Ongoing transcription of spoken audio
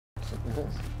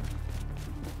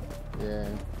Yeah.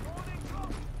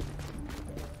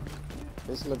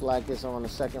 This look like it's on the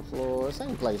second floor.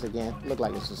 Same place again. Look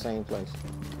like it's the same place.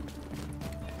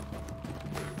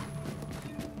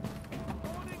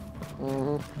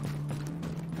 Mm-hmm.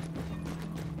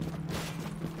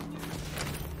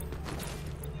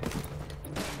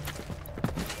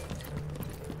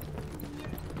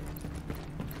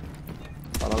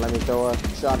 Hold on, let me throw a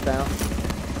shot down.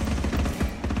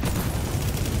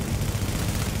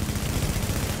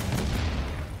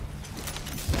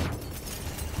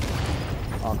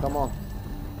 Oh, come on.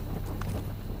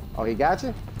 Oh, he got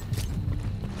you?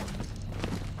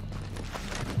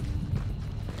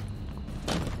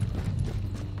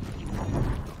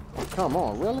 Come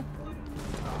on, really?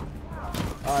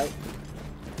 All right.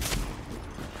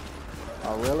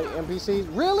 Oh, really? NPCs?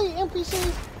 Really?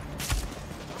 NPCs?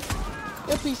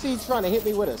 NPCs trying to hit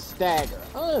me with a stagger.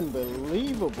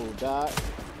 Unbelievable, dog.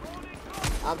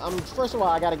 I'm first of all,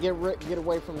 I gotta get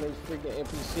away from these freaking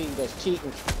NPCs that's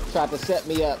cheating, tried to set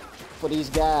me up for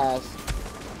these guys,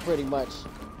 pretty much.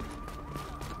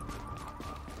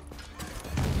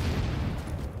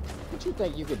 What you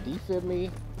think you could defib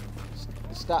me,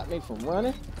 stop me from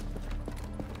running?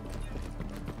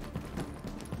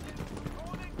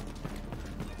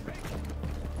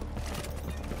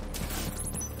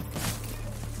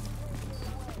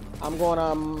 I'm going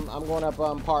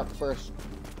up park first.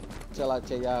 Till I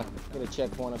tell y'all get a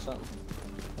checkpoint or something.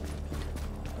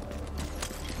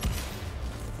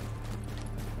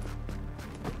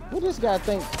 What this guy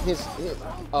think his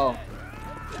oh,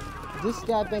 this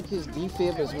guy think his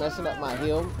defib is messing up my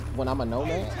heal when I'm a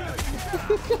nomad?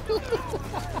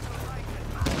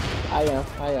 I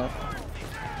am.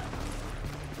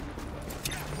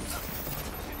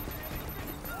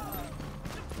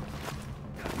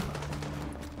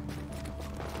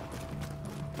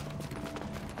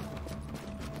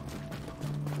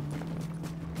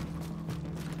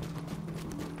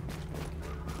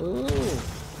 Ooh.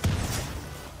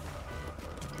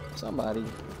 Somebody.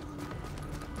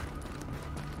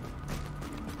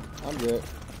 I'm good.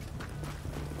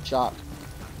 Chop.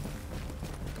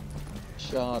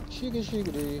 Chop.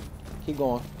 Shigga. Keep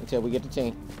going until we get the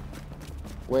team.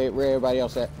 Where everybody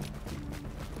else at?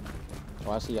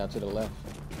 Oh, I see y'all to the left.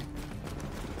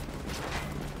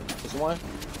 Just one?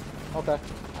 Okay.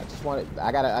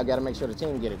 I gotta make sure the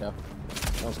team get it though.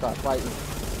 Don't start fighting.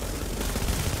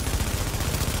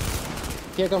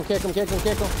 Kick him.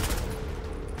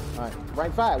 All right,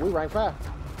 rank 5. We rank 5.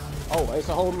 Oh, it's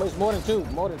more than two.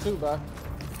 More than two, bro.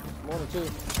 More than two.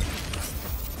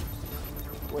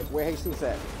 Where Jesus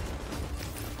at?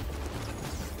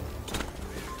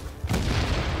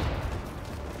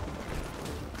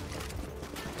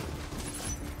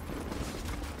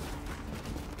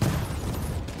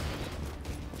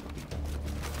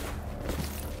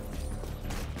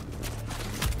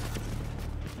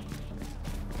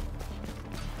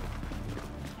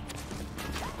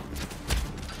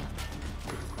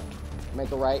 Make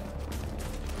a right.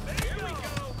 Here we go.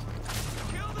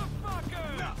 Kill the fucker.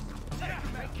 No.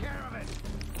 Take care of it.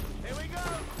 Here we go.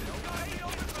 Don't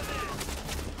open for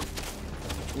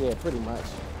this. Yeah, pretty much.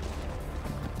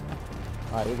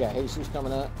 All right, we got Jesus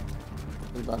coming up.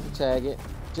 We about to tag it.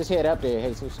 Just head up there,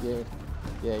 Jesus.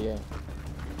 Yeah.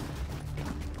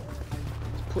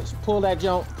 Pull that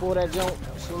jump.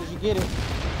 As soon as you get it.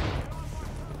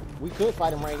 We could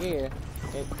fight him right here.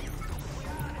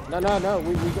 No.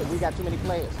 We got too many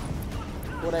players.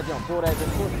 Pull that jump. All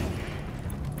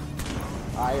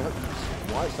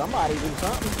right, somebody do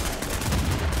something.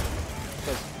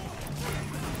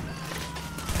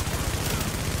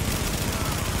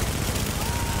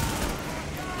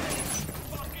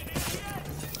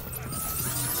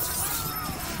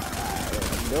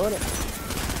 I'm doing it.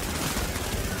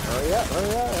 Hurry up.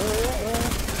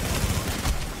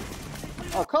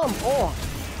 Oh, come on.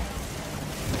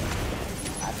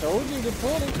 I told you to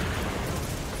put it.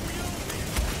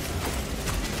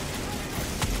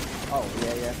 Oh,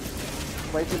 yeah.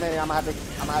 Wait 2 minutes, I'm gonna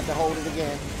have to hold it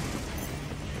again.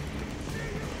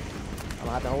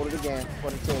 For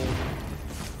the team.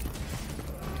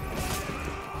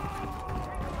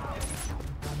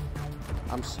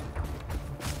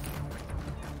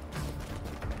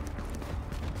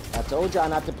 I told y'all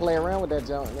not to play around with that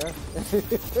junk,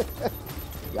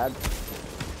 yeah?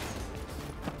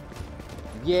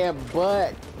 Yeah,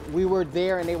 but we were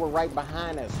there and they were right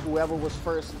behind us. Whoever was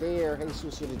first there,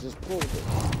 Jesus should have just pulled it.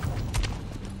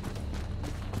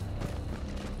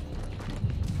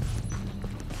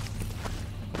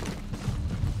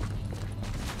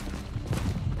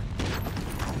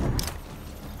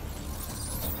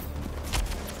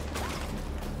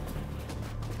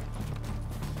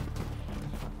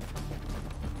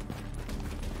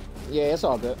 Yeah, it's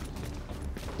all good.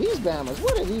 These bammers,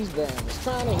 what are these bammers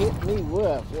trying to hit me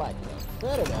with? Like,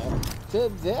 I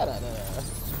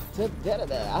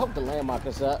hope the landmark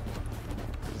is up.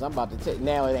 Because I'm about to take,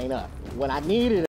 now it ain't up. When I need it,